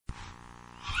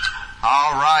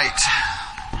All right.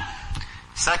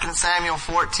 2 Samuel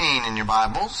 14 in your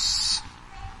Bibles.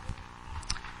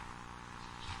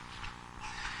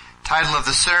 Title of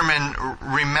the sermon,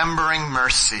 Remembering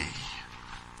Mercy.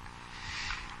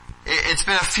 It's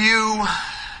been a few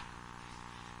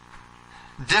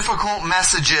difficult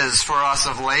messages for us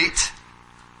of late.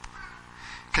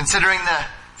 Considering the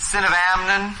sin of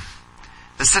Amnon,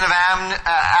 the sin of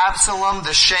Absalom,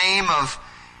 the shame of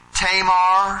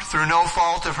Tamar through no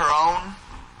fault of her own,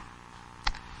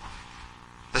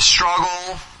 the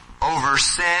struggle over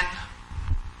sin,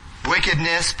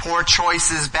 wickedness, poor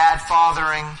choices, bad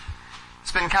fathering.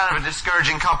 It's been kind of a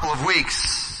discouraging couple of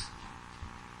weeks.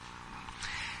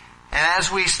 And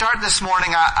as we start this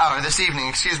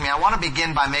evening, I want to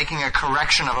begin by making a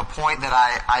correction of a point that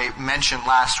I mentioned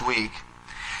last week.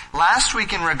 Last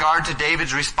week, in regard to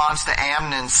David's response to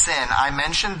Amnon's sin, I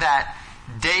mentioned that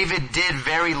David did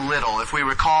very little. If we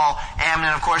recall,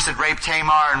 Amnon, of course, had raped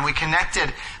Tamar, and we connected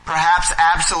perhaps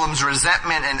Absalom's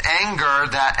resentment and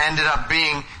anger that ended up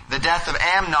being the death of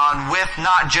Amnon with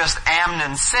not just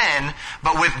Amnon's sin,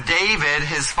 but with David,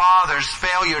 his father's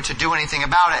failure to do anything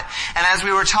about it. And as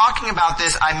we were talking about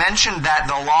this, I mentioned that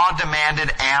the law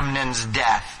demanded Amnon's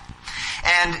death.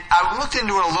 And I looked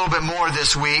into it a little bit more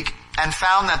this week and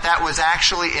found that that was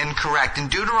actually incorrect. In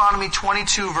Deuteronomy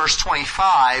 22 verse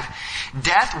 25,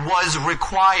 death was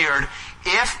required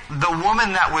if the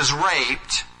woman that was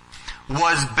raped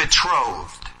was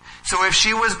betrothed. So if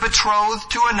she was betrothed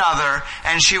to another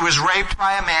and she was raped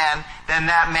by a man, then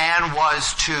that man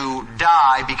was to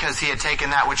die because he had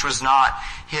taken that which was not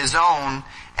his own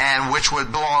and which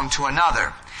would belong to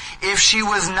another. If she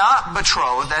was not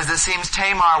betrothed, as it seems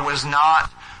Tamar was not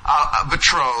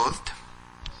betrothed,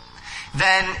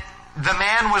 then the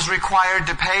man was required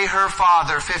to pay her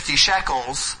father 50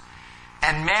 shekels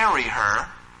and marry her.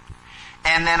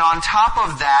 And then on top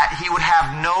of that, he would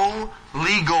have no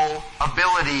legal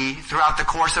ability throughout the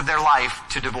course of their life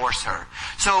to divorce her.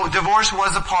 So divorce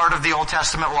was a part of the Old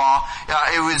Testament law.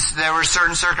 There were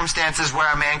certain circumstances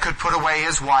where a man could put away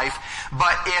his wife.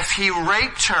 But if he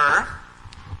raped her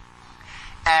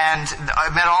and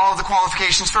met all of the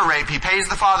qualifications for rape, he pays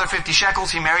the father 50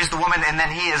 shekels, he marries the woman, and then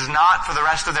he is not, for the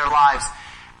rest of their lives,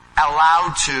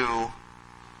 allowed to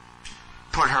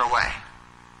put her away.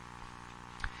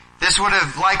 This would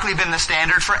have likely been the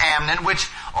standard for Amnon, which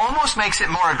almost makes it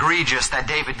more egregious that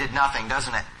David did nothing,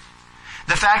 doesn't it?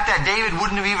 The fact that David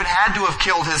wouldn't have even had to have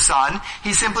killed his son,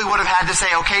 he simply would have had to say,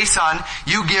 okay son,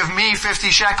 you give me 50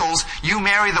 shekels, you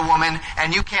marry the woman,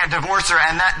 and you can't divorce her,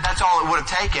 and that's all it would have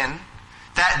taken.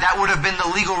 That would have been the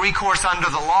legal recourse under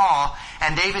the law,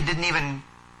 and David didn't even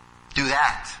do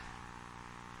that.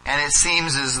 And it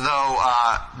seems as though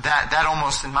that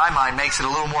almost, in my mind, makes it a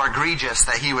little more egregious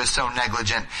that he was so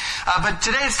negligent. But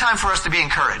today it's time for us to be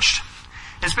encouraged.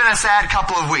 It's been a sad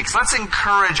couple of weeks. Let's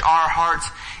encourage our hearts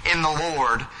in the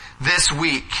Lord this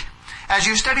week. As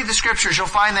you study the Scriptures,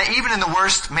 you'll find that even in the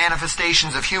worst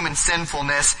manifestations of human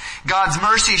sinfulness, God's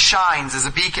mercy shines as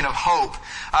a beacon of hope,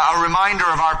 a reminder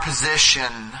of our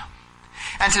position.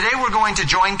 And today we're going to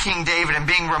join King David in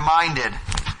being reminded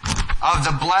of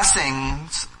the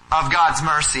blessings of God's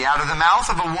mercy out of the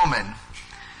mouth of a woman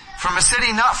from a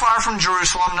city not far from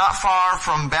Jerusalem, not far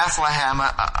from Bethlehem,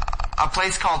 a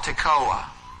place called Tekoa.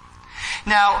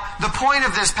 Now, the point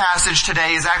of this passage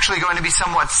today is actually going to be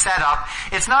somewhat set up.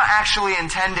 It's not actually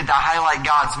intended to highlight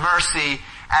God's mercy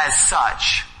as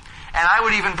such. And I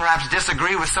would even perhaps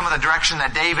disagree with some of the direction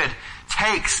that David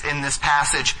takes in this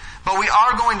passage. But we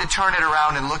are going to turn it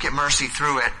around and look at mercy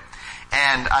through it.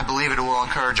 And I believe it will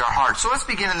encourage our hearts. So let's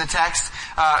begin in the text.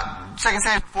 2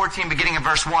 Samuel 14, beginning in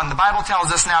verse 1. The Bible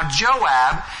tells us, Now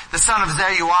Joab, the son of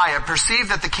Zeruiah, perceived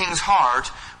that the king's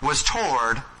heart was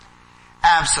toward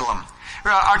Absalom.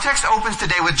 Our text opens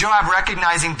today with Joab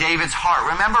recognizing David's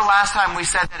heart. Remember last time we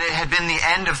said that it had been the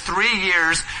end of 3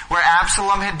 years where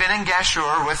Absalom had been in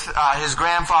Geshur with his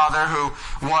grandfather who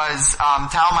was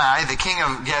Talmai, the king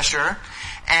of Geshur.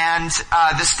 And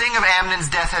the sting of Amnon's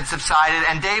death had subsided,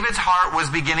 and David's heart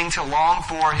was beginning to long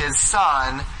for his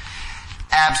son,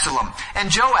 Absalom. And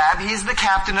Joab, he's the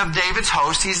captain of David's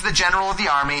host, he's the general of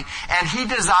the army, and he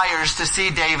desires to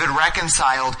see David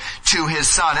reconciled to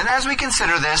his son. And as we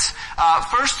consider this,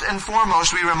 first and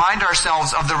foremost, we remind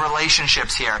ourselves of the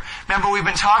relationships here. Remember, we've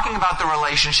been talking about the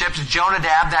relationships.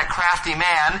 Jonadab, that crafty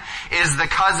man, is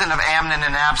the cousin of Amnon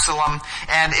and Absalom,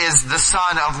 and is the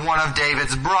son of one of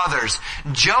David's brothers.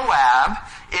 Joab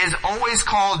is always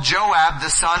called Joab,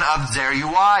 the son of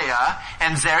Zeruiah,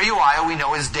 and Zeruiah we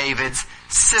know is David's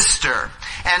sister.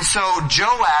 And so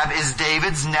Joab is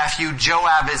David's nephew.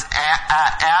 Joab is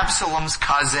Absalom's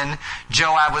cousin.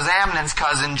 Joab was Amnon's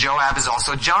cousin. Joab is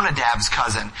also Jonadab's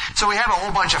cousin. So we have a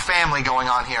whole bunch of family going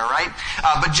on here, right?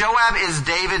 But Joab is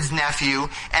David's nephew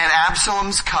and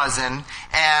Absalom's cousin.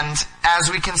 And as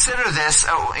we consider this,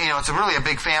 it's really a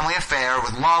big family affair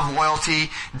with love, loyalty,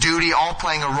 duty, all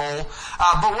playing a role.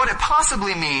 But what it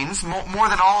possibly means, more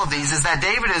than all of these, is that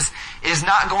David is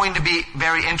not going to be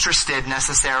very interested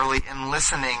necessarily in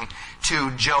listening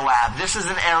to Joab. This is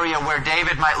an area where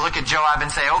David might look at Joab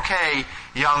and say, okay,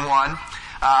 young one,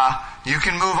 you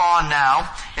can move on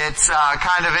now. It's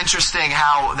kind of interesting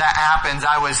how that happens.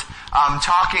 I was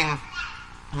talking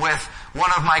with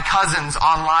one of my cousins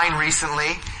online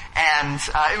recently, and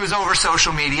it was over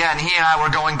social media, and he and I were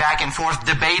going back and forth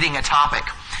debating a topic.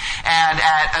 And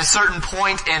at a certain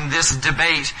point in this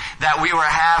debate that we were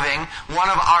having, one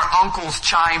of our uncles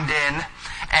chimed in,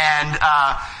 and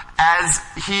as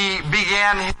he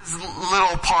began his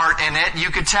little part in it,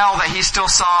 you could tell that he still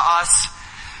saw us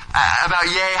about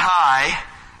yay high,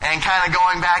 and kind of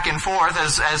going back and forth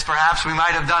as perhaps we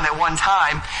might have done at one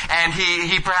time. And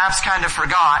he perhaps kind of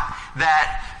forgot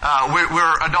that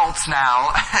we're adults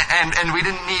now, and we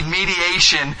didn't need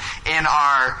mediation in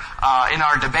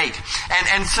our debate.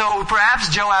 And so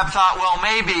perhaps Joab thought, well,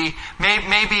 maybe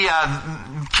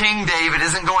King David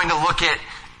isn't going to look at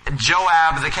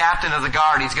Joab, the captain of the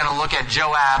guard. He's going to look at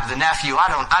Joab, the nephew. I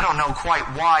don't know quite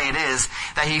why it is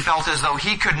that he felt as though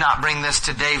he could not bring this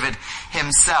to David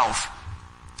himself.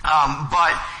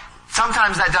 But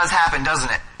sometimes that does happen,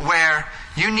 doesn't it? Where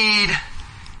you need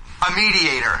a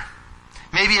mediator.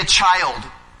 Maybe a child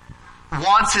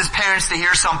wants his parents to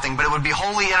hear something, but it would be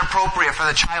wholly inappropriate for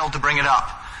the child to bring it up.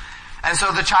 And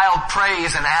so the child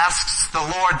prays and asks the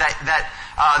Lord that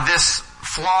this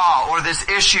flaw or this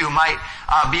issue might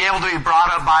be able to be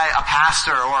brought up by a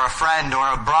pastor or a friend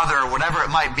or a brother or whatever it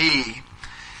might be.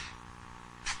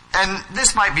 And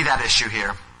this might be that issue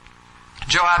here.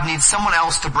 Joab needs someone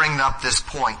else to bring up this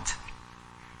point.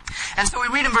 And so we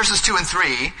read in verses 2 and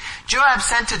 3, Joab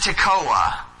sent to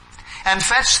Tekoa, and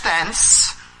fetched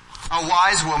thence a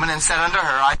wise woman, and said unto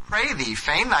her, I pray thee,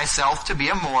 feign thyself to be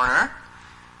a mourner,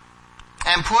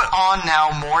 and put on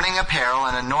now mourning apparel,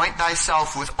 and anoint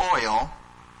thyself with oil,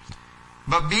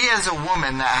 but be as a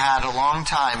woman that had a long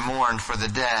time mourned for the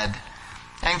dead,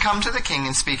 and come to the king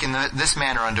and speak in this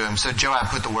manner unto him. So Joab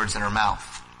put the words in her mouth.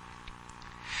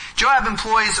 Joab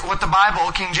employs what the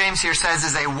Bible, King James here says,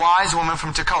 is a wise woman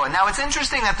from Tekoa. Now it's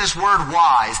interesting that this word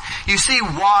wise, you see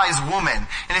wise woman,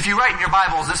 and if you write in your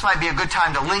Bibles, this might be a good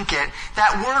time to link it.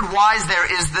 That word wise there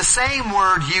is the same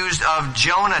word used of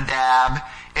Jonadab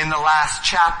in the last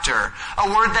chapter. A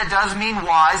word that does mean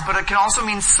wise, but it can also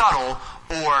mean subtle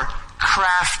or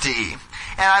crafty.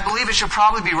 And I believe it should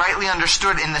probably be rightly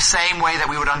understood in the same way that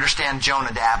we would understand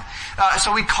Jonadab.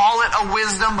 So we call it a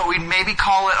wisdom, but we'd maybe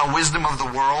call it a wisdom of the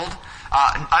world.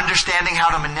 Understanding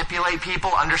how to manipulate people,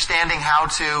 understanding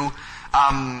how to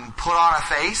put on a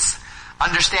face,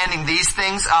 understanding these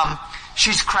things.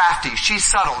 She's crafty, she's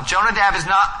subtle. Jonadab is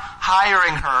not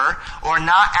hiring her or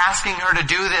not asking her to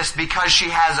do this because she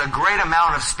has a great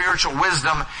amount of spiritual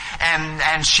wisdom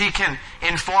and she can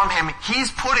inform him.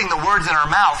 He's putting the words in her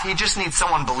mouth. He just needs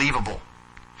someone believable.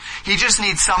 He just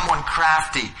needs someone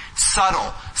crafty,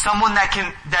 subtle, someone that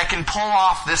can pull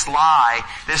off this lie,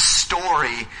 this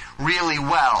story really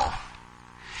well.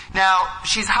 Now,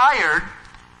 she's hired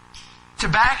to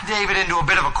back David into a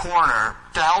bit of a corner,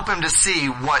 to help him to see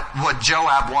what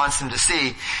Joab wants him to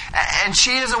see. And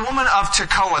she is a woman of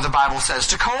Tekoa, the Bible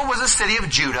says. Tekoa was a city of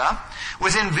Judah,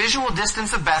 within visual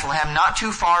distance of Bethlehem, not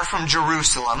too far from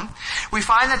Jerusalem. We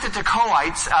find that the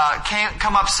Tekoites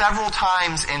come up several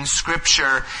times in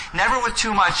Scripture, never with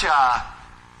too much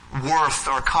worth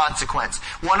or consequence.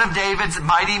 One of David's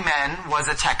mighty men was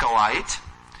a Tekoite.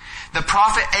 The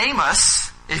prophet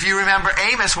Amos, if you remember,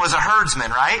 Amos was a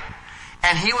herdsman, right?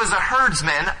 And he was a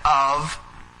herdsman of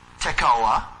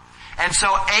Tekoa. And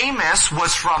so Amos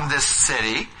was from this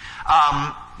city.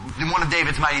 One of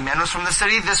David's mighty men was from the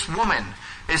city. This woman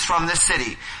is from this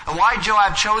city. And why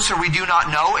Joab chose her, we do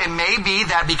not know. It may be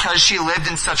that because she lived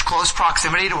in such close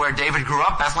proximity to where David grew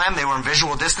up, Bethlehem, they were in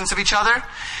visual distance of each other.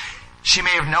 She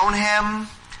may have known him.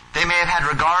 They may have had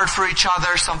regard for each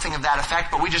other, something of that effect,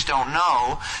 but we just don't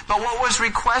know. But what was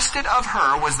requested of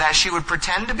her was that she would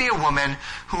pretend to be a woman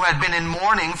who had been in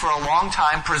mourning for a long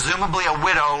time, presumably a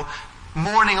widow,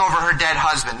 mourning over her dead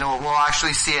husband. We'll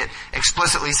actually see it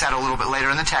explicitly said a little bit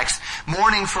later in the text.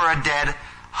 Mourning for a dead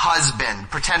husband,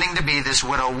 pretending to be this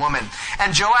widow woman.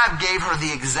 And Joab gave her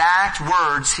the exact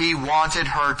words he wanted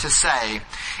her to say,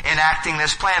 enacting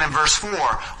this plan in verse 4,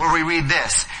 where we read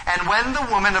this. And when the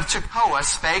woman of Tekoa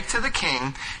spake to the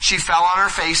king, she fell on her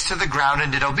face to the ground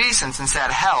and did obeisance and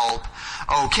said, Help,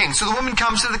 O king. So the woman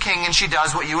comes to the king and she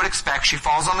does what you would expect. She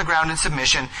falls on the ground in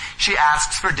submission. She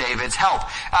asks for David's help.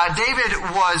 David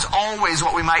was always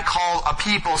what we might call a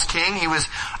people's king. He was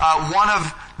one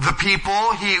of the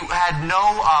people. He had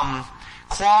no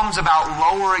qualms about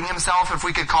lowering himself, if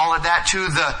we could call it that, to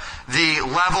the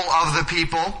level of the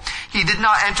people. He did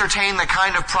not entertain the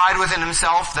kind of pride within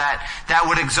himself that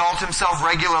would exalt himself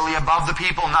regularly above the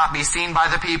people, not be seen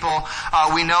by the people.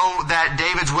 We know that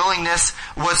David's willingness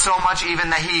was so much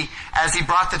even that as he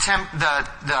brought the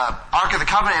Ark of the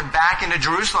Covenant back into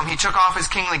Jerusalem, he took off his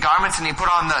kingly garments and he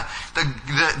put on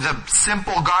the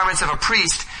simple garments of a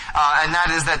priest. And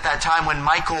that is at that time when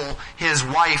Michal, his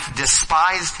wife,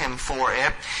 despised him for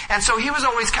it. And so he was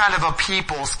always kind of a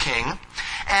people's king.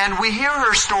 And we hear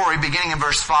her story beginning in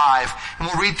verse 5, and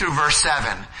we'll read through verse 7.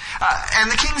 And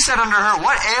the king said unto her,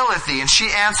 What aileth thee? And she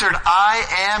answered, I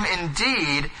am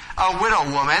indeed a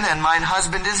widow woman, and mine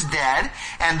husband is dead,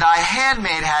 and thy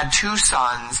handmaid had 2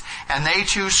 sons, and they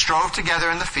 2 strove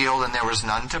together in the field, and there was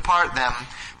none to part them.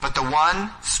 But the one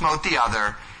smote the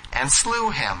other, and slew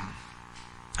him.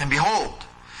 And behold,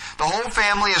 the whole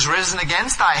family is risen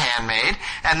against thy handmaid,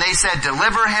 and they said,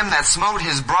 Deliver him that smote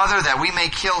his brother, that we may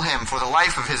kill him for the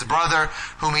life of his brother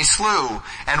whom he slew,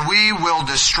 and we will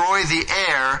destroy the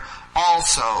heir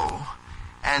also.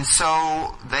 And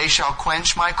so they shall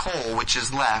quench my coal which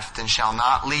is left, and shall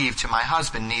not leave to my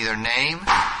husband neither name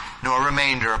nor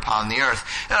remainder upon the earth.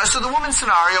 So the woman's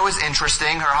scenario is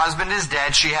interesting. Her husband is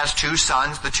dead. She has 2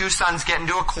 sons. The 2 sons get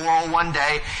into a quarrel one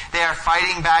day. They are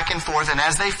fighting back and forth, and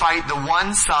as they fight, the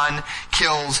one son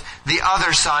kills the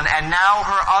other son, and now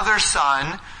her other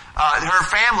son, her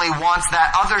family wants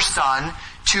that other son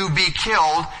to be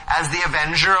killed as the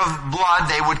avenger of blood.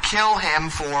 They would kill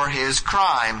him for his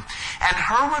crime. And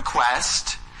her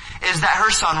request is that her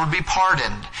son would be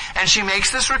pardoned. And she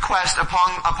makes this request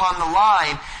upon the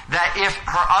line that if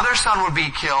her other son would be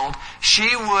killed, she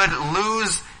would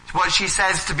lose what she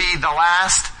says to be the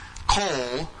last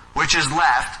coal which is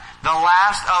left, the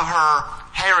last of her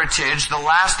heritage, the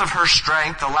last of her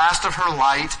strength, the last of her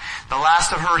light, the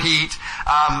last of her heat,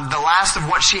 the last of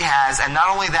what she has. And not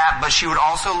only that, but she would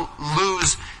also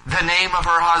lose the name of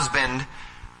her husband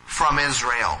from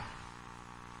Israel.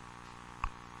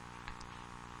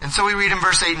 And so we read in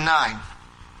verse 8 and 9.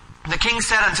 The king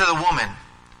said unto the woman,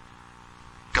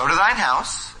 Go to thine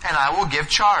house, and I will give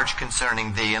charge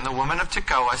concerning thee. And the woman of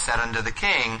Tekoa said unto the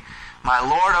king, My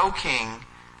lord, O king,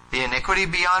 the iniquity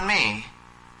be on me,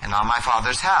 and on my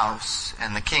father's house,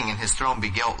 and the king and his throne be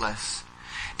guiltless.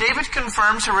 David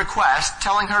confirms her request,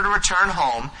 telling her to return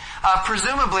home.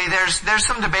 Presumably, there's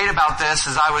some debate about this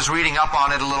as I was reading up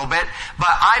on it a little bit, but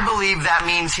I believe that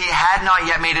means he had not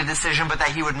yet made a decision, but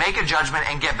that he would make a judgment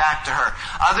and get back to her.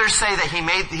 Others say that he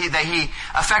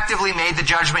effectively made the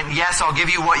judgment, yes, I'll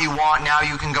give you what you want, now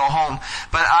you can go home.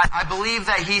 But I believe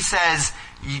that he says,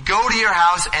 you go to your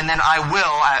house, and then I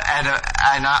will,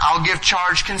 and I'll give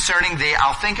charge concerning thee.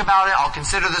 I'll think about it, I'll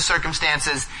consider the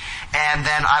circumstances, and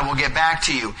then I will get back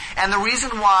to you. And the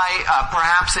reason why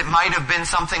perhaps it might have been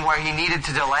something where he needed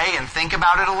to delay and think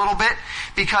about it a little bit,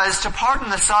 because to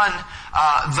pardon the son,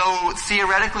 though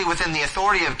theoretically within the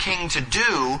authority of king to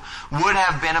do, would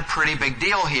have been a pretty big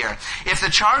deal here. If the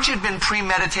charge had been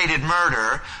premeditated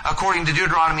murder, according to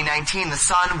Deuteronomy 19, the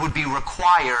son would be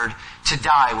required to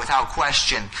die without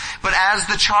question. But as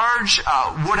the charge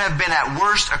would have been at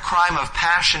worst a crime of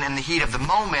passion in the heat of the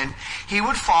moment, he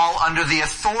would fall under the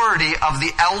authority of the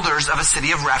elders of a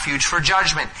city of refuge for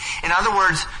judgment. In other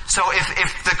words, so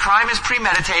if the crime is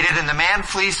premeditated and the man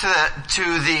flees to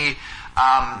the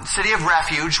city of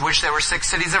refuge, which there were 6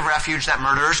 cities of refuge that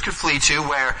murderers could flee to,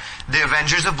 where the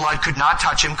avengers of blood could not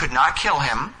touch him, could not kill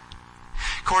him.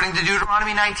 According to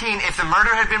Deuteronomy 19, if the murder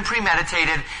had been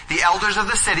premeditated, the elders of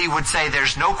the city would say,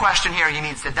 there's no question here, he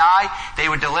needs to die. They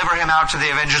would deliver him out to the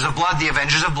avengers of blood. The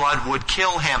avengers of blood would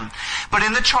kill him. But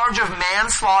in the charge of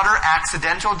manslaughter,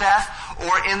 accidental death,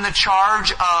 or in the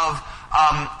charge of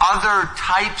other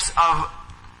types of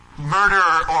murder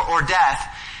or death,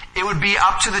 it would be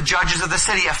up to the judges of the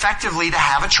city effectively to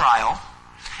have a trial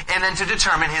and then to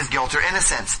determine his guilt or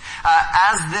innocence.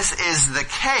 As this is the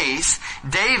case,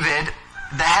 David,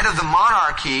 the head of the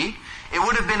monarchy, it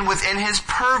would have been within his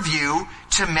purview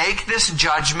to make this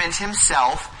judgment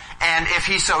himself, and if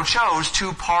he so chose,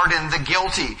 to pardon the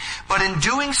guilty. But in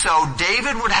doing so,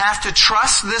 David would have to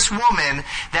trust this woman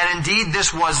that indeed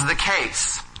this was the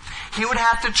case. he would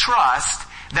have to trust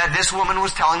that this woman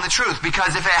was telling the truth.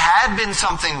 Because if it had been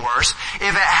something worse,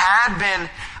 if it had been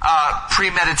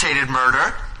premeditated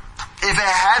murder, if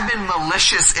it had been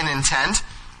malicious in intent,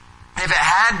 if it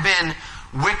had been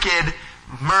wicked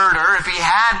murder, if he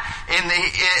had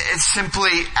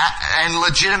simply and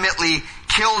legitimately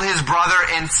killed his brother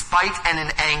in spite and in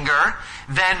anger,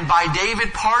 then by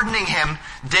David pardoning him,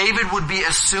 David would be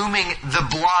assuming the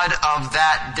blood of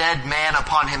that dead man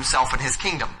upon himself and his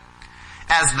kingdom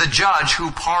as the judge who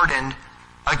pardoned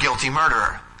a guilty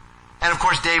murderer. And of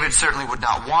course, David certainly would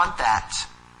not want that.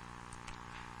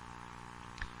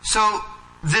 So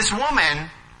this woman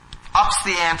ups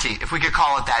the ante, if we could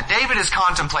call it that. David is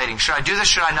contemplating, should I do this,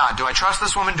 should I not? Do I trust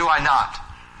this woman, do I not?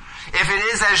 If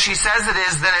it is as she says it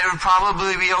is, then it would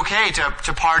probably be okay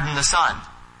to pardon the son.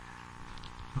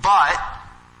 But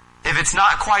if it's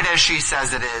not quite as she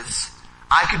says it is,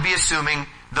 I could be assuming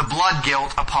the blood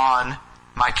guilt upon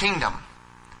my kingdom.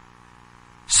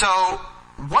 So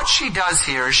what she does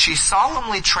here is she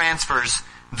solemnly transfers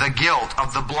the guilt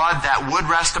of the blood that would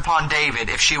rest upon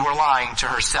David if she were lying to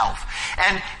herself.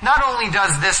 And not only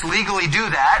does this legally do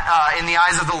that in the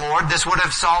eyes of the Lord, this would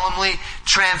have solemnly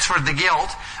transferred the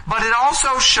guilt, but it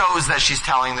also shows that she's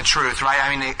telling the truth, right? I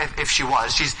mean, if she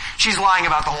was. She's lying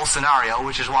about the whole scenario,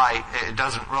 which is why it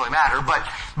doesn't really matter, but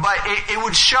it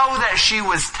would show that she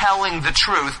was telling the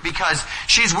truth because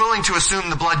she's willing to assume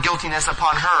the blood guiltiness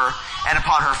upon her and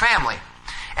upon her family.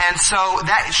 And so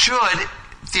that should,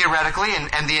 theoretically,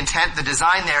 and the intent, the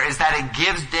design there is that it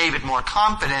gives David more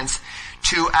confidence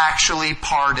to actually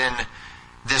pardon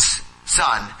this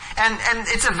son. And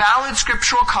it's a valid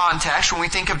scriptural context when we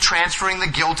think of transferring the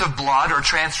guilt of blood or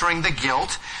transferring the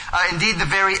guilt. Indeed, the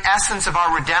very essence of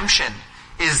our redemption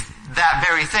is that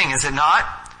very thing, is it not?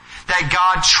 That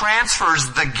God transfers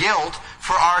the guilt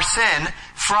for our sin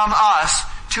from us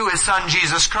to His Son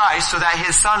Jesus Christ, so that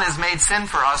His Son is made sin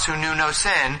for us who knew no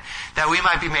sin, that we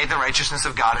might be made the righteousness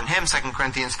of God in Him, 2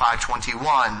 Corinthians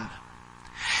 5:21.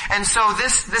 And so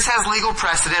this has legal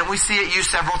precedent. We see it used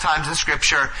several times in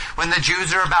Scripture. When the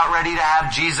Jews are about ready to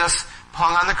have Jesus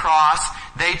hung on the cross,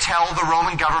 they tell the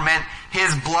Roman government,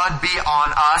 His blood be on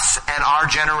us and our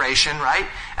generation, right?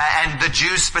 And the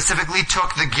Jews specifically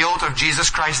took the guilt of Jesus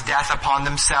Christ's death upon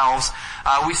themselves.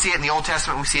 We see it in the Old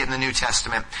Testament, we see it in the New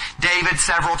Testament. David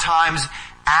several times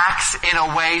acts in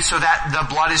a way so that the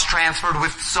blood is transferred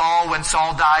with Saul when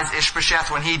Saul dies, Ishbosheth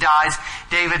when he dies.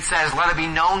 David says, let it be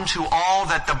known to all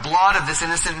that the blood of this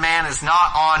innocent man is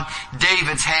not on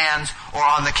David's hands or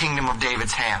on the kingdom of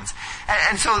David's hands.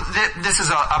 And so this is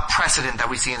a precedent that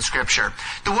we see in Scripture.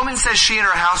 The woman says she and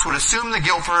her house would assume the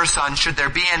guilt for her son should there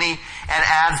be any, and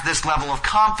adds this level of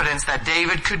confidence that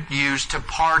David could use to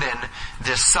pardon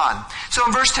this son. So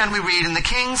in verse 10 we read, and the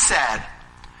king said,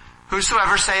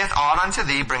 whosoever saith aught unto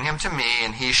thee, bring him to me,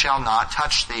 and he shall not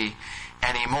touch thee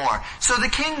any more. So the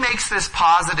king makes this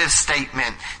positive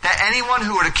statement that anyone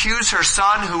who would accuse her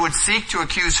son, who would seek to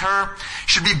accuse her,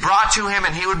 should be brought to him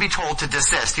and he would be told to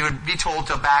desist. He would be told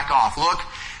to back off. Look,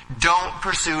 don't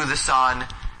pursue the son.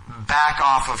 Back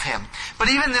off of him. But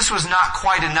even this was not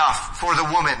quite enough for the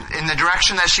woman in the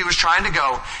direction that she was trying to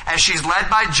go. As she's led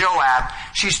by Joab,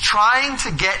 she's trying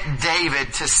to get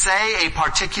David to say a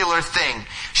particular thing.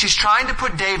 She's trying to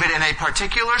put David in a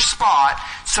particular spot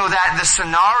so that the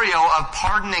scenario of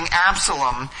pardoning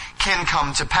Absalom can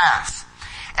come to pass.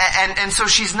 And so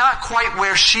she's not quite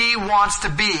where she wants to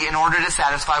be in order to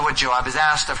satisfy what Joab has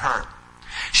asked of her.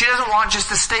 She doesn't want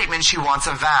just a statement, she wants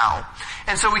a vow.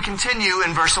 And so we continue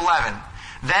in verse 11.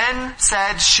 Then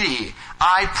said she,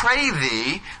 I pray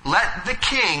thee, let the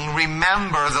king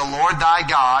remember the Lord thy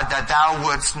God, that thou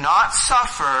wouldst not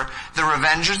suffer the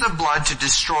revengers of blood to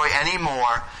destroy any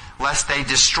more, lest they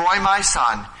destroy my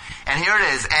son. And here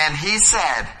it is. And he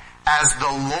said, as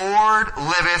the Lord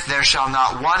liveth, there shall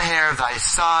not one hair of thy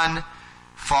son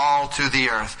fall to the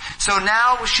earth. So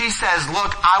now she says,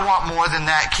 look, I want more than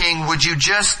that, king. Would you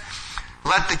just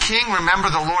let the king remember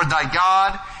the Lord thy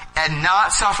God and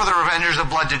not suffer the revengers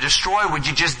of blood to destroy? Would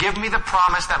you just give me the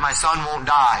promise that my son won't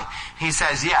die? He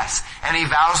says yes. And he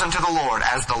vows unto the Lord,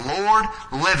 as the Lord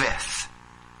liveth,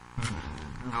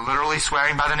 literally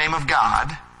swearing by the name of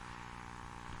God,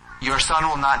 your son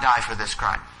will not die for this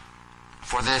crime,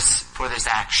 for this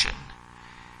action.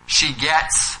 She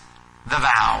gets the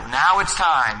vow. Now it's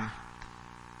time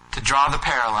to draw the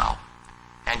parallel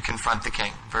and confront the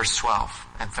king. Verse 12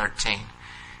 and 13.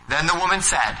 Then the woman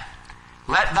said,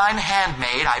 let thine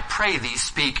handmaid, I pray thee,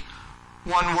 speak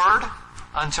one word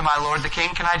unto my lord the king.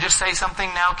 Can I just say something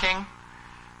now, king?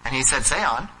 And he said, say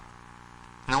on.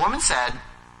 And the woman said,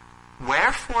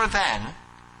 wherefore then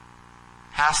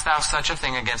hast thou such a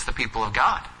thing against the people of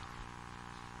God?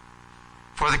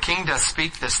 For the king doth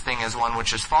speak this thing as one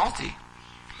which is faulty,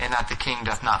 and that the king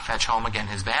doth not fetch home again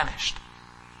his banished.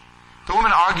 The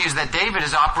woman argues that David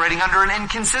is operating under an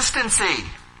inconsistency.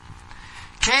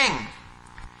 King,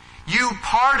 you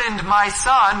pardoned my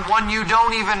son, one you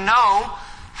don't even know,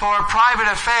 for a private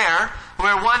affair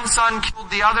where one son killed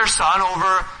the other son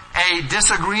over a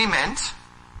disagreement,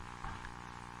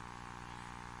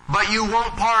 but you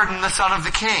won't pardon the son of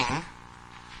the king,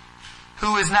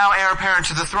 who is now heir apparent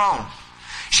to the throne.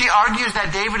 She argues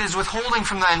that David is withholding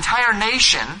from the entire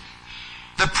nation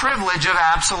the privilege of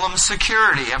Absalom's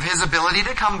security, of his ability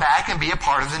to come back and be a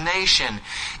part of the nation.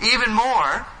 Even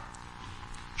more,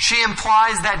 she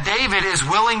implies that David is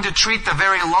willing to treat the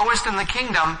very lowest in the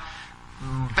kingdom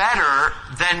better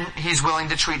than he's willing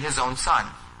to treat his own son.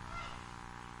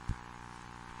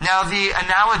 Now the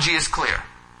analogy is clear.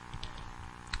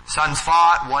 Sons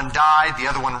fought, one died, the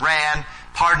other one ran,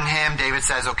 pardon him, David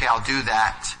says, okay, I'll do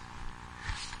that.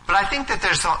 But I think that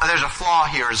there's a flaw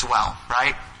here as well,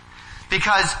 right?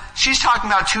 Because she's talking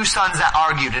about two sons that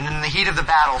argued, and in the heat of the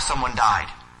battle, someone died.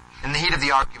 In the heat of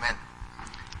the argument.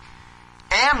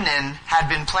 Amnon had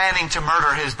been planning to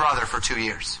murder his brother for 2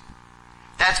 years.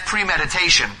 That's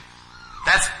premeditation.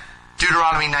 That's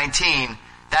Deuteronomy 19.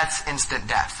 That's instant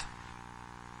death.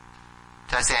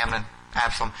 Did I say Amnon?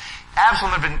 Absalom.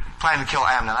 Absalom had been planning to kill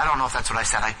Amnon. I don't know if that's what I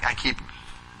said. I keep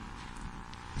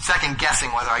second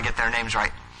guessing whether I get their names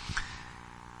right.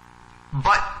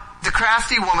 But the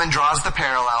crafty woman draws the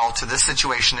parallel to this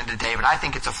situation into David. I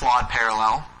think it's a flawed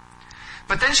parallel.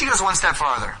 But then she goes one step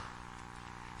farther.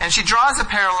 And she draws a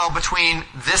parallel between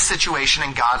this situation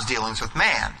and God's dealings with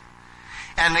man.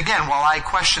 And again, while I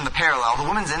question the parallel, the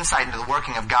woman's insight into the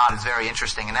working of God is very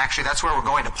interesting. And actually, that's where we're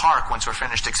going to park once we're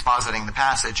finished expositing the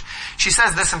passage. She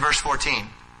says this in verse 14.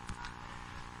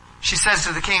 She says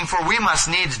to the king, "For we must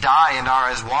needs die and are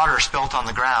as water spilt on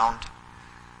the ground,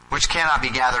 which cannot be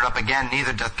gathered up again,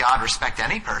 neither doth God respect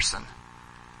any person.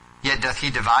 Yet doth he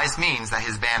devise means that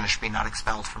his banished be not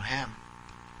expelled from him."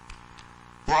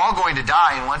 We're all going to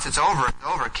die, and once it's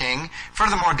over, King.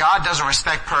 Furthermore, God doesn't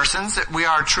respect persons. We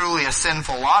are truly a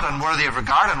sinful lot, unworthy of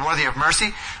regard, unworthy of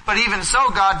mercy. But even so,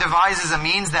 God devises a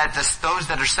means that those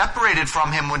that are separated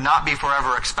from him would not be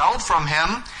forever expelled from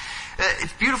him.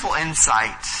 It's beautiful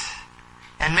insight,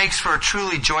 and makes for a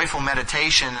truly joyful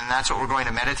meditation, and that's what we're going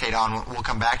to meditate on. We'll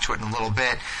come back to it in a little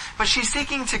bit. But she's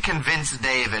seeking to convince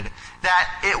David that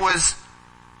it was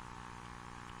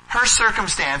her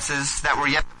circumstances that were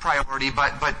yet the priority,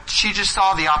 but she just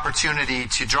saw the opportunity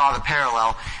to draw the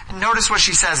parallel. And notice what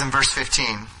she says in verse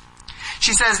 15.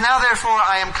 She says, "Now therefore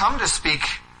I am come to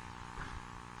speak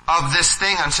of this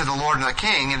thing unto the Lord and the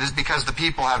king. It is because the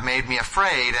people have made me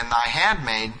afraid, and thy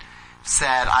handmaid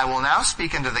said, I will now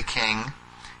speak unto the king.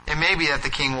 It may be that the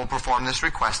king will perform this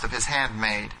request of his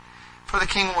handmaid. For the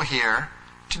king will hear,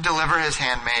 to deliver his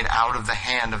handmaid out of the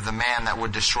hand of the man that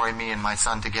would destroy me and my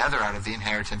son together out of the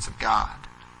inheritance of God."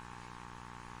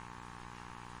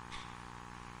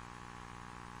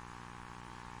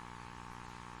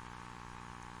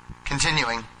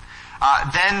 Continuing,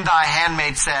 "Then thy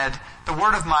handmaid said, The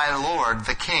word of my Lord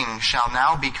the king shall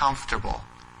now be comfortable.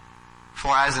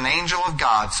 For as an angel of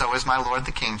God, so is my Lord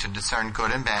the king to discern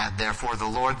good and bad. Therefore the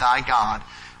Lord thy God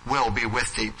will be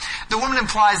with thee." The woman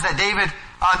implies that David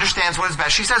understands what is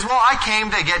best. She says, "Well, I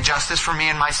came to get justice for me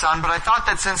and my son, but I thought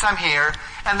that since I'm here,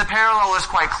 and the parallel is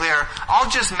quite clear, I'll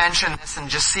just mention this and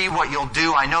just see what you'll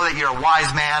do. I know that you're a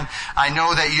wise man. I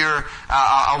know that you're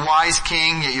a wise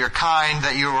king, that you're kind,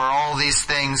 that you are all these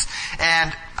things.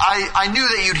 And I knew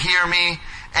that you'd hear me,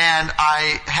 and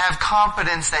I have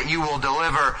confidence that you will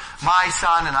deliver my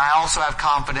son, and I also have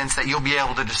confidence that you'll be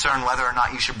able to discern whether or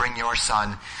not you should bring your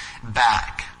son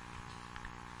back."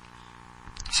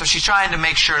 So she's trying to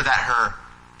make sure that her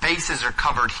bases are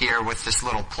covered here with this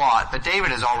little plot, but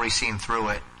David has already seen through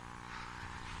it.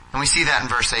 And we see that in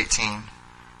verse 18.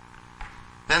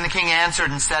 "Then the king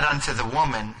answered and said unto the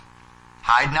woman,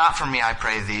 Hide not from me, I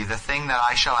pray thee, the thing that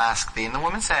I shall ask thee. And the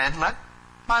woman said, Let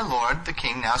my lord, the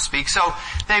king, now speak." So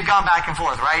they've gone back and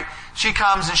forth, right? She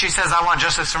comes and she says, "I want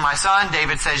justice for my son."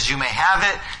 David says, "You may have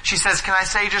it." She says, "Can I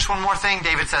say just one more thing?"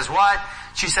 David says, "What?"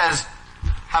 She says,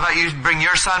 "How about you bring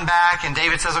your son back?" And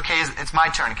David says, "Okay, it's my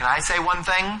turn. Can I say one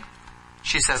thing?"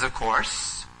 She says, "Of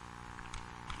course."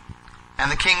 And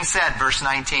the king said, verse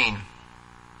 19,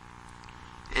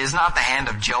 "Is not the hand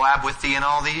of Joab with thee in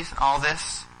all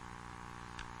this?"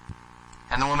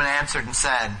 And the woman answered and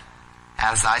said,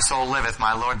 "As thy soul liveth,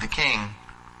 my lord the king,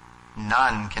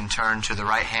 none can turn to the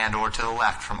right hand or to the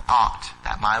left from aught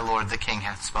that my lord the king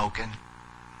hath spoken.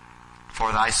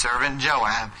 For thy servant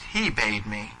Joab, he bade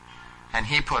me, And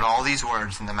he put all these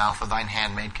words in the mouth of thine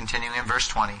handmaid, continuing in verse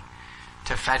 20.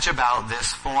 To fetch about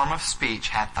this form of speech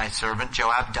hath thy servant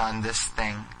Joab done this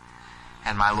thing.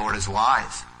 And my Lord is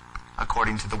wise,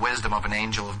 according to the wisdom of an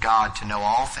angel of God, to know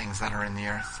all things that are in the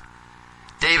earth.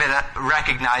 David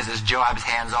recognizes Joab's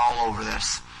hands all over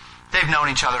this. They've known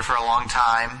each other for a long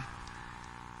time.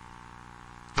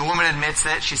 The woman admits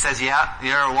it. She says, yeah,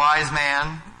 you're a wise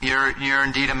man. You're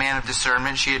indeed a man of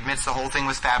discernment. She admits the whole thing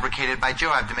was fabricated by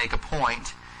Joab to make a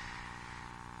point.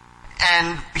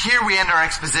 And here we end our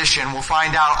exposition. We'll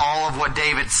find out all of what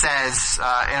David says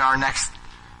in our next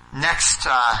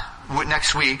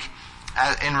week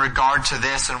in regard to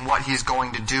this and what he's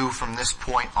going to do from this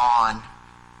point on.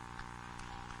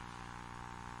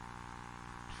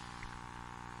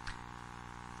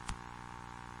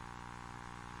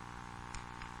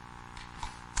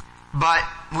 But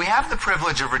we have the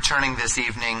privilege of returning this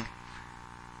evening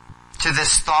to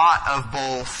this thought of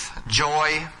both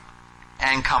joy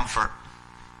and comfort.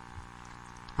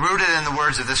 Rooted in the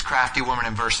words of this crafty woman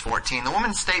in verse 14. The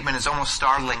woman's statement is almost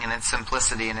startling in its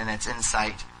simplicity and in its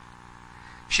insight.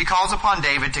 She calls upon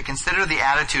David to consider the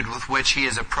attitude with which he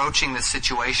is approaching the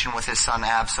situation with his son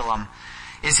Absalom.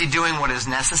 Is he doing what is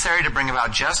necessary to bring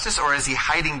about justice, or is he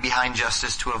hiding behind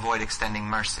justice to avoid extending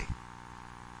mercy?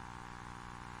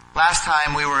 Last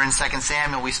time we were in 2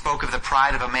 Samuel, we spoke of the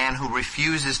pride of a man who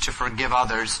refuses to forgive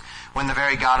others when the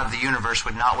very God of the universe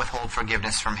would not withhold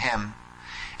forgiveness from him.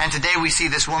 And today we see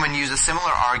this woman use a similar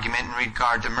argument in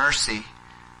regard to mercy,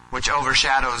 which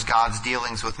overshadows God's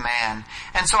dealings with man.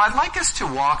 And so I'd like us to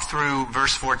walk through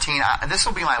verse 14. This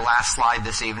will be my last slide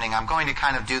this evening. I'm going to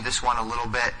kind of do this one a little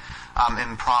bit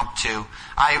impromptu.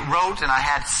 I wrote and I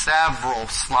had several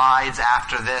slides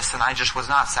after this, and I just was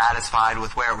not satisfied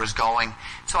with where it was going.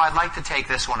 So I'd like to take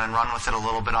this one and run with it a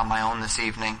little bit on my own this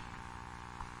evening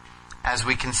as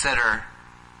we consider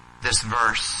this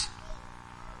verse.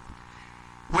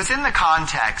 Within the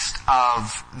context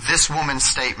of this woman's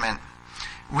statement,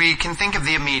 we can think of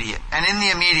the immediate. And in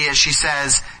the immediate, she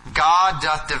says, God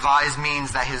doth devise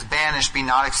means that his banished be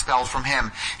not expelled from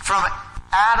him. From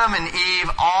Adam and Eve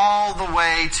all the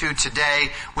way to today,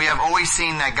 we have always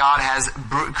seen that God has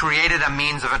created a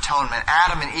means of atonement.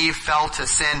 Adam and Eve fell to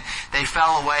sin. They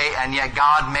fell away, and yet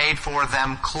God made for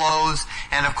them clothes.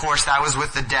 And of course, that was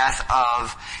with the death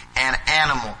of an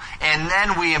animal. And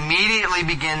then we immediately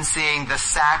begin seeing the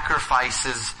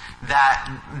sacrifices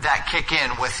that kick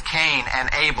in with Cain and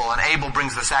Abel. And Abel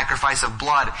brings the sacrifice of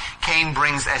blood. Cain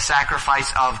brings a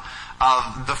sacrifice of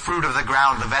the fruit of the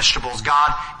ground, the vegetables.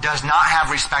 God does not have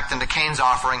respect unto Cain's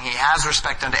offering. He has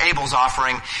respect unto Abel's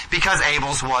offering because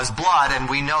Abel's was blood, and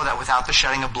we know that without the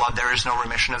shedding of blood there is no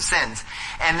remission of sins.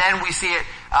 And then we see it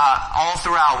all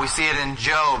throughout. We see it in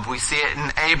Job. We see it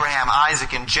in Abraham,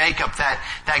 Isaac, and Jacob, that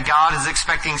God is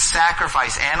expecting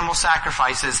sacrifice, animal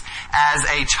sacrifices, as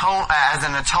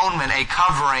an atonement, a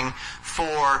covering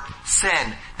for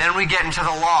sin. Then we get into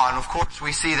the law, and of course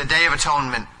we see the Day of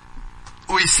Atonement.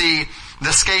 We see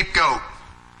the scapegoat,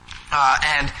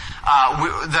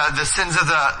 the sins of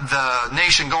the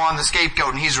nation go on the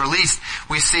scapegoat, and he's released.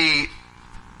 We see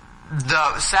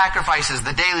the sacrifices,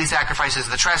 the daily sacrifices,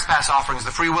 the trespass offerings,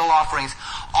 the free will offerings,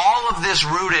 all of this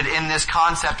rooted in this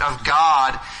concept of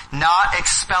God not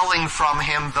expelling from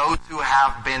him those who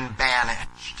have been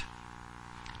banished.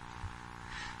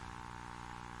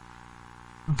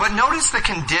 But notice the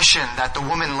condition that the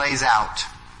woman lays out.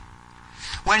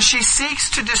 When she seeks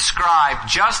to describe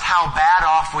just how bad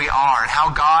off we are and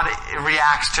how God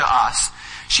reacts to us,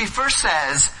 she first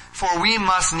says, for we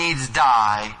must needs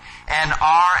die and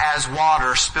are as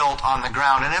water spilt on the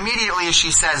ground. And immediately as she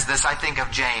says this, I think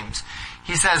of James.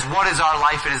 He says, what is our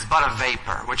life? It is but a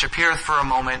vapor, which appeareth for a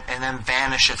moment and then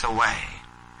vanisheth away.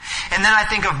 And then I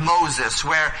think of Moses,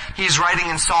 where he's writing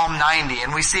in Psalm 90,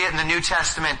 and we see it in the New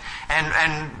Testament,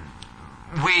 and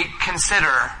we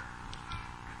consider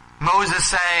Moses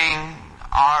saying,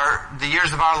 the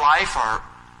years of our life are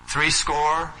 70,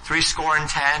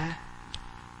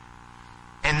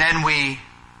 and then we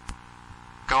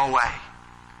go away.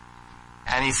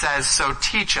 And he says, so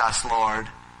teach us, Lord,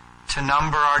 to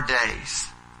number our days,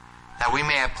 that we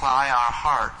may apply our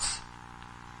hearts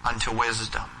unto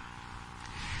wisdom.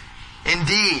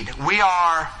 Indeed, we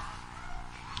are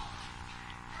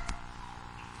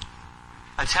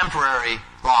a temporary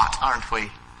lot, aren't we?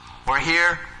 We're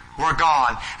here, we're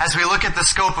gone. As we look at the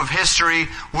scope of history,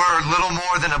 we're little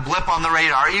more than a blip on the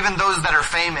radar. Even those that are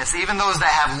famous, even those that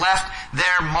have left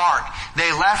their mark. They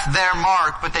left their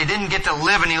mark, but they didn't get to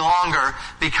live any longer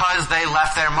because they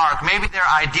left their mark. Maybe their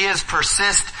ideas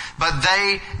persist, but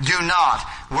they do not.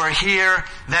 We're here,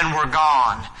 then we're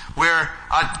gone. We're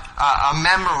a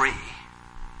memory.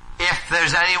 if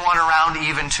there's anyone around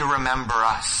even to remember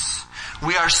us.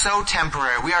 We are so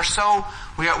temporary. We are so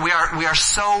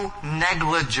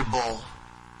negligible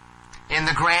in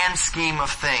the grand scheme of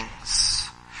things.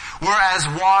 We're as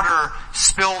water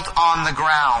spilled on the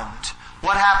ground.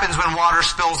 What happens when water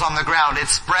spills on the ground? It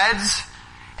spreads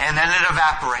and then it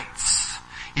evaporates.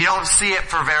 You don't see it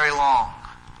for very long.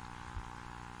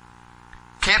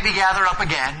 Can't be gathered up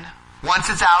again. Once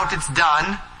it's out, it's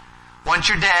done. Once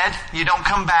you're dead, you don't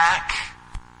come back.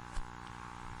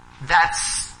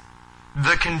 That's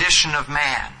the condition of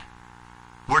man.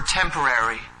 We're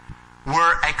temporary.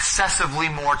 We're excessively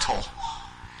mortal.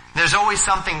 There's always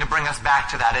something to bring us back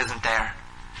to that, isn't there?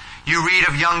 You read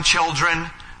of young children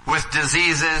with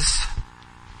diseases,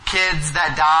 kids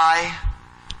that die,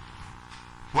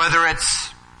 whether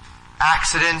it's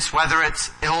accidents, whether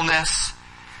it's illness,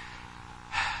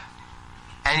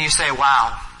 and you say,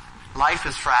 wow, life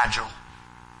is fragile.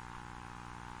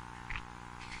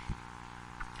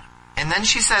 And then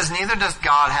she says, neither does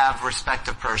God have respect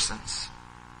of persons.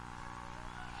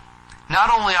 Not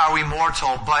only are we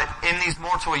mortal, but in these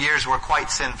mortal years we're quite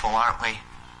sinful, aren't we?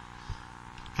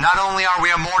 Not only are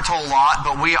we a mortal lot,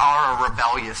 but we are a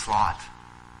rebellious lot.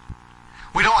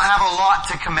 We don't have a lot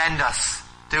to commend us,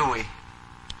 do we?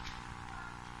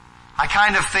 I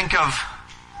kind of think of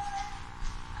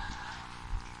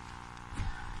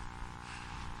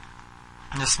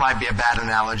this might be a bad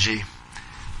analogy,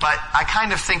 but I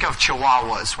kind of think of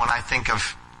chihuahuas when I think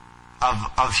of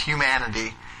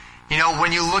humanity. You know,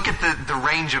 when you look at the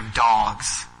range of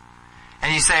dogs,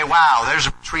 and you say, wow, there's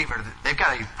a retriever, they've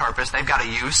got a purpose, they've got a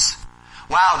use.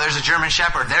 Wow, there's a German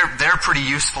Shepherd, they're a pretty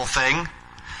useful thing.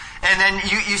 And then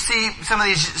you see some of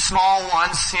these small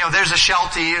ones, you know, there's a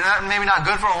Sheltie, maybe not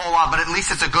good for a whole lot, but at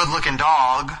least it's a good looking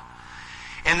dog.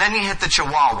 And then you hit the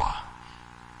Chihuahua.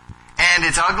 And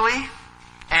it's ugly,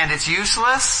 and it's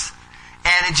useless,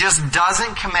 and it just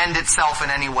doesn't commend itself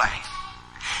in any way.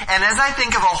 And as I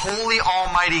think of a holy,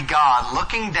 almighty God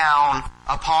looking down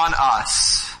upon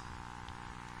us,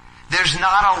 there's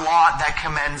not a lot that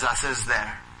commends us, is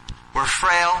there? We're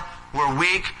frail, we're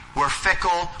weak, we're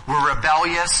fickle, we're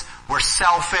rebellious, we're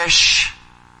selfish,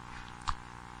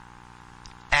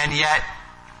 and yet,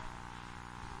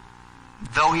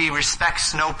 though He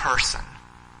respects no person,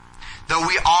 though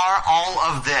we are all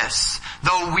of this,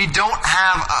 though we don't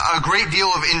have a great deal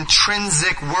of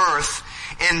intrinsic worth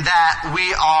in that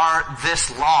we are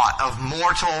this lot of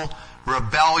mortal,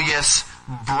 rebellious,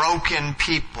 broken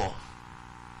people,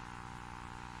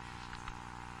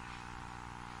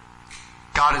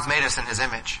 God has made us in His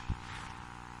image.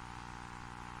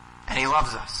 And He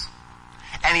loves us.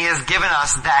 And He has given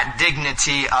us that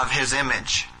dignity of His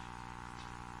image.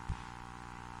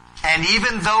 And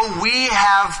even though we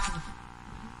have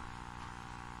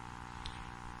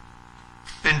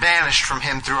been banished from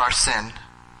Him through our sin,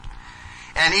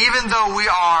 and even though we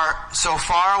are so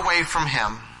far away from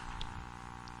Him,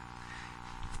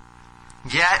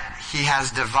 yet He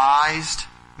has devised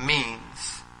means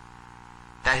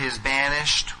that His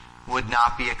banished would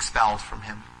not be expelled from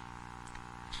Him.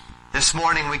 This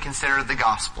morning we considered the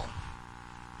gospel.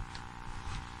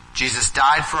 Jesus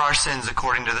died for our sins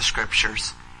according to the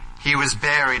Scriptures. He was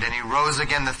buried and He rose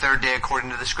again the third day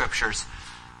according to the Scriptures.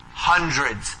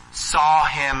 Hundreds saw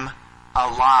Him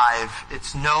alive.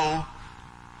 It's no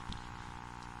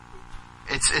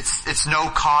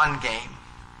con game.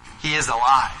 He is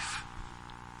alive.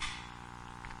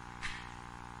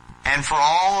 And for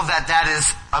all of that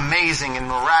is amazing and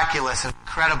miraculous and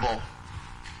incredible.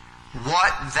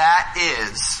 What that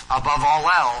is, above all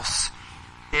else,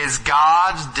 is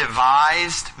God's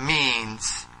devised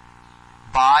means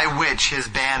by which His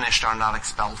banished are not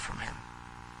expelled from Him.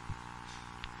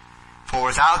 For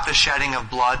without the shedding of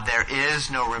blood, there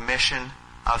is no remission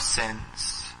of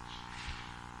sins.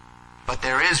 But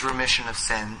there is remission of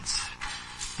sins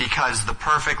because the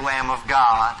perfect Lamb of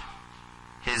God,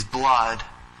 His blood,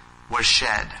 was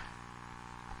shed.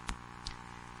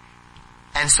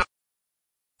 And so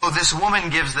this woman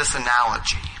gives this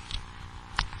analogy.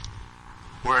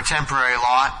 We're a temporary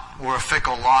lot. We're a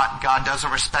fickle lot. God doesn't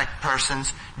respect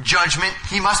persons. Judgment,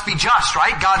 He must be just,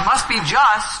 right? God must be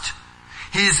just.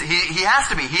 He has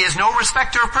to be. He is no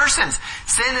respecter of persons.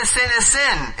 Sin is sin is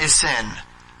sin is sin.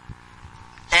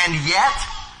 And yet,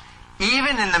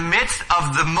 even in the midst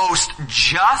of the most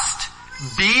just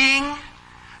being,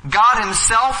 God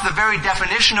Himself, the very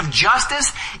definition of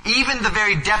justice, even the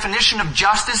very definition of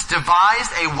justice,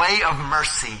 devised a way of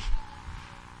mercy.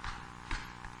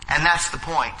 And that's the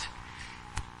point.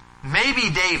 Maybe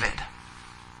David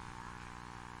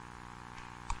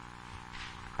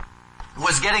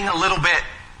was getting a little bit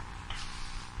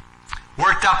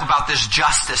worked up about this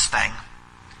justice thing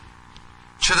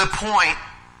to the point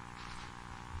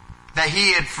that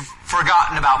he had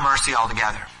forgotten about mercy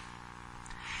altogether.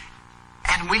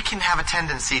 And we can have a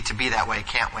tendency to be that way,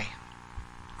 can't we?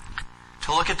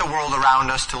 To look at the world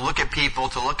around us, to look at people,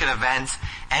 to look at events,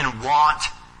 and want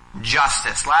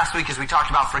justice. Last week as we talked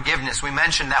about forgiveness, we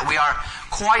mentioned that we are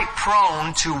quite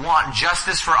prone to want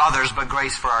justice for others but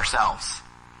grace for ourselves.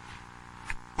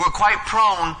 We're quite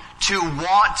prone to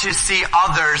want to see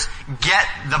others get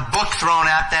the book thrown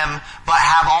at them but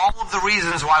have all of the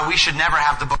reasons why we should never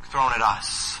have the book thrown at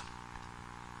us.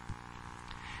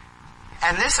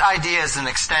 And this idea is an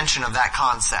extension of that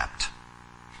concept.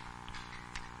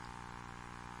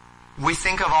 We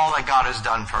think of all that God has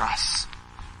done for us.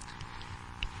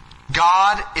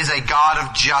 God is a God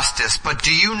of justice, but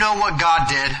do you know what God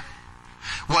did?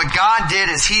 What God did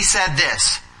is He said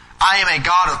this, I am a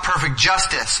God of perfect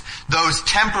justice. Those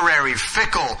temporary,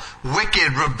 fickle,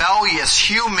 wicked, rebellious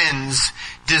humans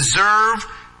deserve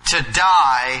to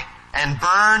die and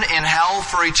burn in hell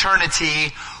for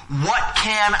eternity. What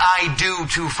can I do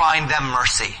to find them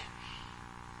mercy?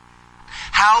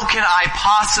 How can I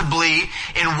possibly,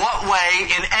 in what way,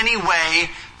 in any way,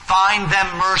 find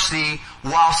them mercy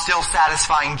while still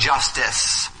satisfying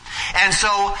justice? And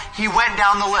so he went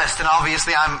down the list, and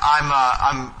obviously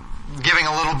I'm giving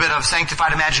a little bit of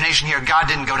sanctified imagination here. God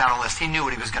didn't go down a list. He knew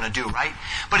what he was going to do, right?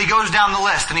 But he goes down the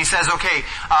list and he says, okay,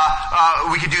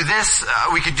 we could do this,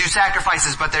 we could do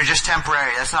sacrifices, but they're just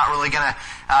temporary. That's not really going to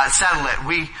settle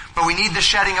it. But we need the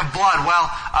shedding of blood.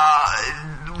 Well,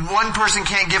 one person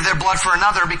can't give their blood for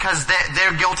another because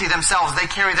they're guilty themselves. They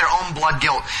carry their own blood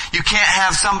guilt. You can't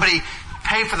have somebody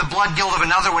pay for the blood guilt of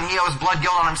another when he owes blood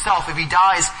guilt on himself. If he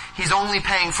dies, he's only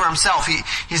paying for himself.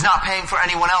 He's not paying for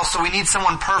anyone else. So we need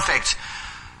someone perfect.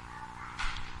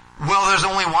 Well, there's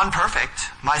only one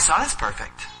perfect. My son is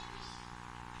perfect.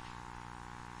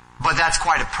 But that's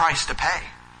quite a price to pay.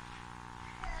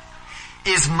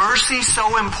 Is mercy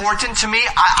so important to me?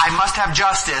 I must have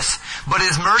justice. But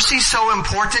is mercy so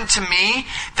important to me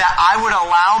that I would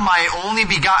allow my only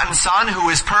begotten son, who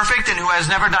is perfect and who has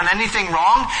never done anything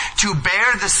wrong, to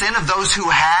bear the sin of those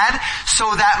who had, so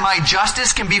that my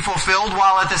justice can be fulfilled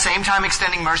while at the same time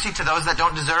extending mercy to those that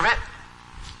don't deserve it?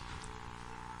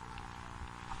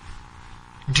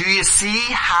 Do you see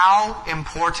how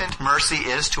important mercy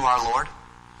is to our Lord?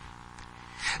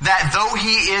 That though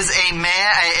He is a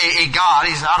man, a God,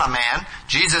 He's not a man.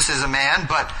 Jesus is a man,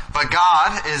 but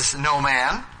God is no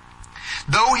man.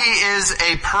 Though He is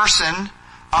a person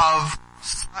of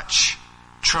such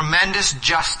tremendous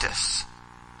justice,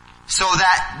 so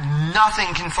that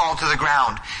nothing can fall to the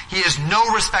ground. He is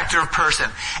no respecter of person.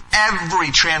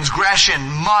 Every transgression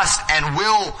must and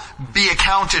will be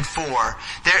accounted for.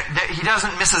 He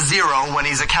doesn't miss a zero when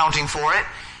He's accounting for it.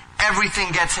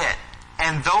 Everything gets hit.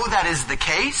 And though that is the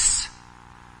case,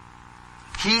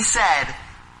 He said,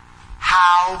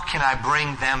 how can I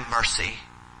bring them mercy?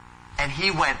 And He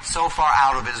went so far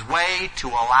out of His way to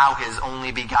allow His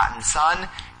only begotten Son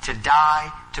to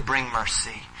die to bring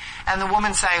mercy. And the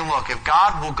woman saying, look, if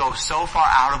God will go so far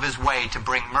out of His way to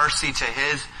bring mercy to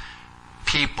His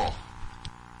people,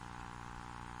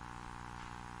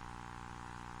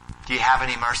 do you have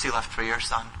any mercy left for your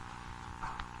son?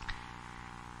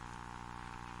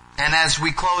 And as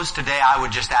we close today, I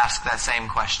would just ask that same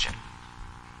question.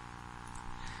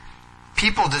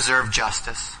 People deserve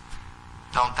justice,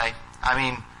 don't they? I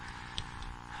mean,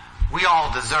 we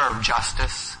all deserve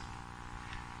justice.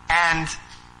 And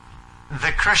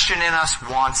the Christian in us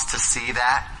wants to see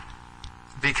that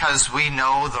because we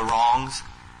know the wrongs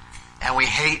and we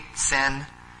hate sin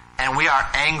and we are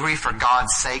angry for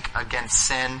God's sake against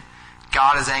sin.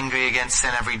 God is angry against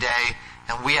sin every day.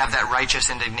 And we have that righteous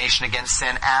indignation against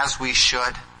sin, as we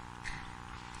should.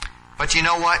 But you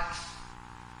know what?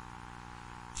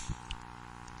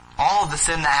 All of the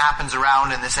sin that happens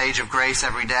around in this age of grace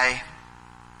every day,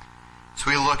 as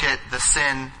we look at the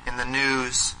sin in the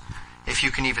news, if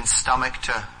you can even stomach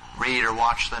to read or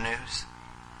watch the news,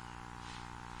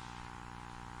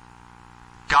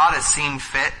 God has seen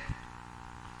fit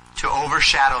to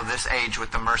overshadow this age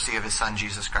with the mercy of His Son,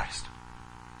 Jesus Christ.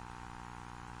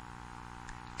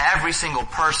 Every single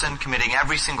person committing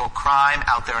every single crime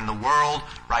out there in the world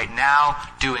right now,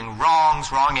 doing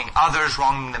wrongs, wronging others,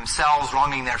 wronging themselves,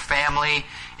 wronging their family,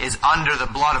 is under the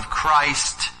blood of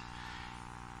Christ.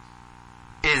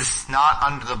 Is not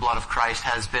under the blood of Christ,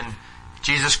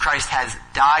 Jesus Christ has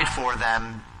died for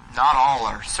them. Not all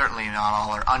are, certainly not all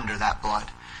are under that blood.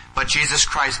 But Jesus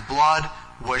Christ's blood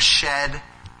was shed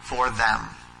for them,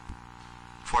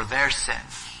 for their sin.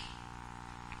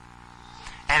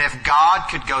 And if God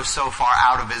could go so far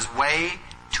out of his way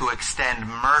to extend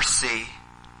mercy,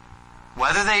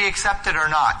 whether they accept it or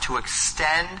not, to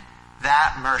extend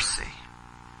that mercy,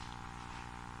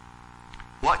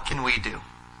 what can we do?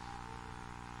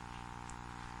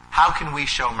 How can we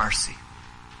show mercy?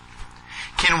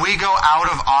 Can we go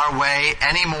out of our way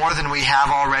any more than we have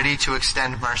already to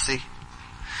extend mercy?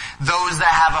 Those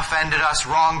that have offended us,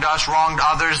 wronged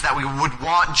others that we would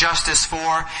want justice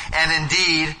for, and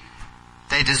indeed,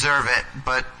 they deserve it,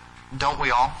 but don't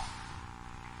we all?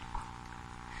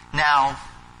 Now,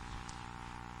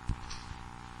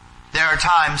 there are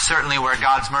times certainly where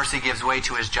God's mercy gives way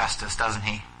to his justice, doesn't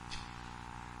he?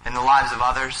 In the lives of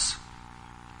others.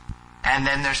 And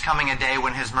then there's coming a day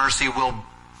when his mercy will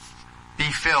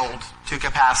be filled to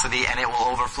capacity and it will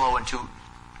overflow into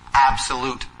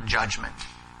absolute judgment.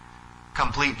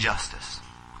 Complete justice.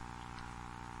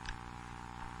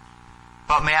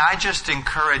 But may I just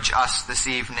encourage us this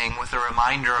evening with a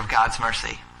reminder of God's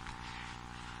mercy.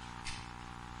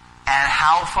 And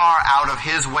how far out of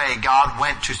his way God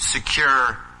went to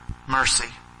secure mercy.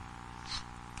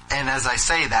 And as I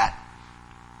say that,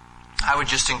 I would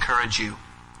just encourage you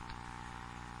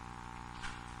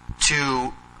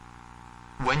to,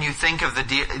 when you think of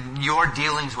your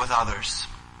dealings with others,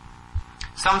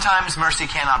 sometimes mercy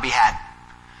cannot be had.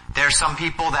 There are some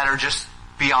people that are just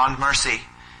beyond mercy.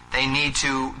 You need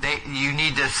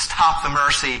to stop the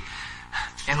mercy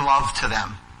in love to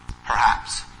them,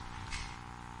 perhaps.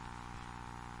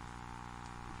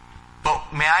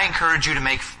 But may I encourage you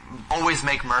to always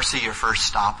make mercy your first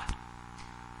stop.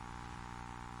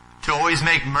 To always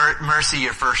make mercy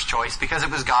your first choice, because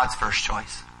it was God's first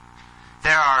choice.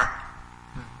 There are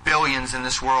billions in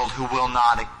this world who will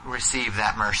not receive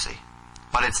that mercy.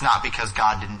 But it's not because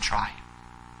God didn't try.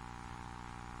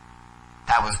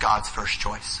 That was God's first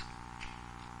choice.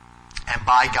 And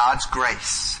by God's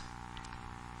grace,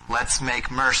 let's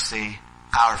make mercy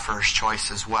our first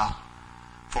choice as well.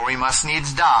 For we must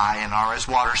needs die, and are as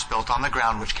water spilt on the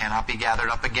ground, which cannot be gathered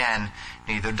up again.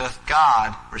 Neither doth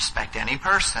God respect any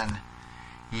person,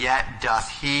 yet doth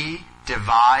he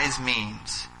devise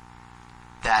means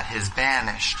that his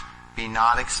banished be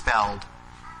not expelled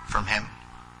from him.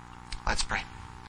 Let's pray.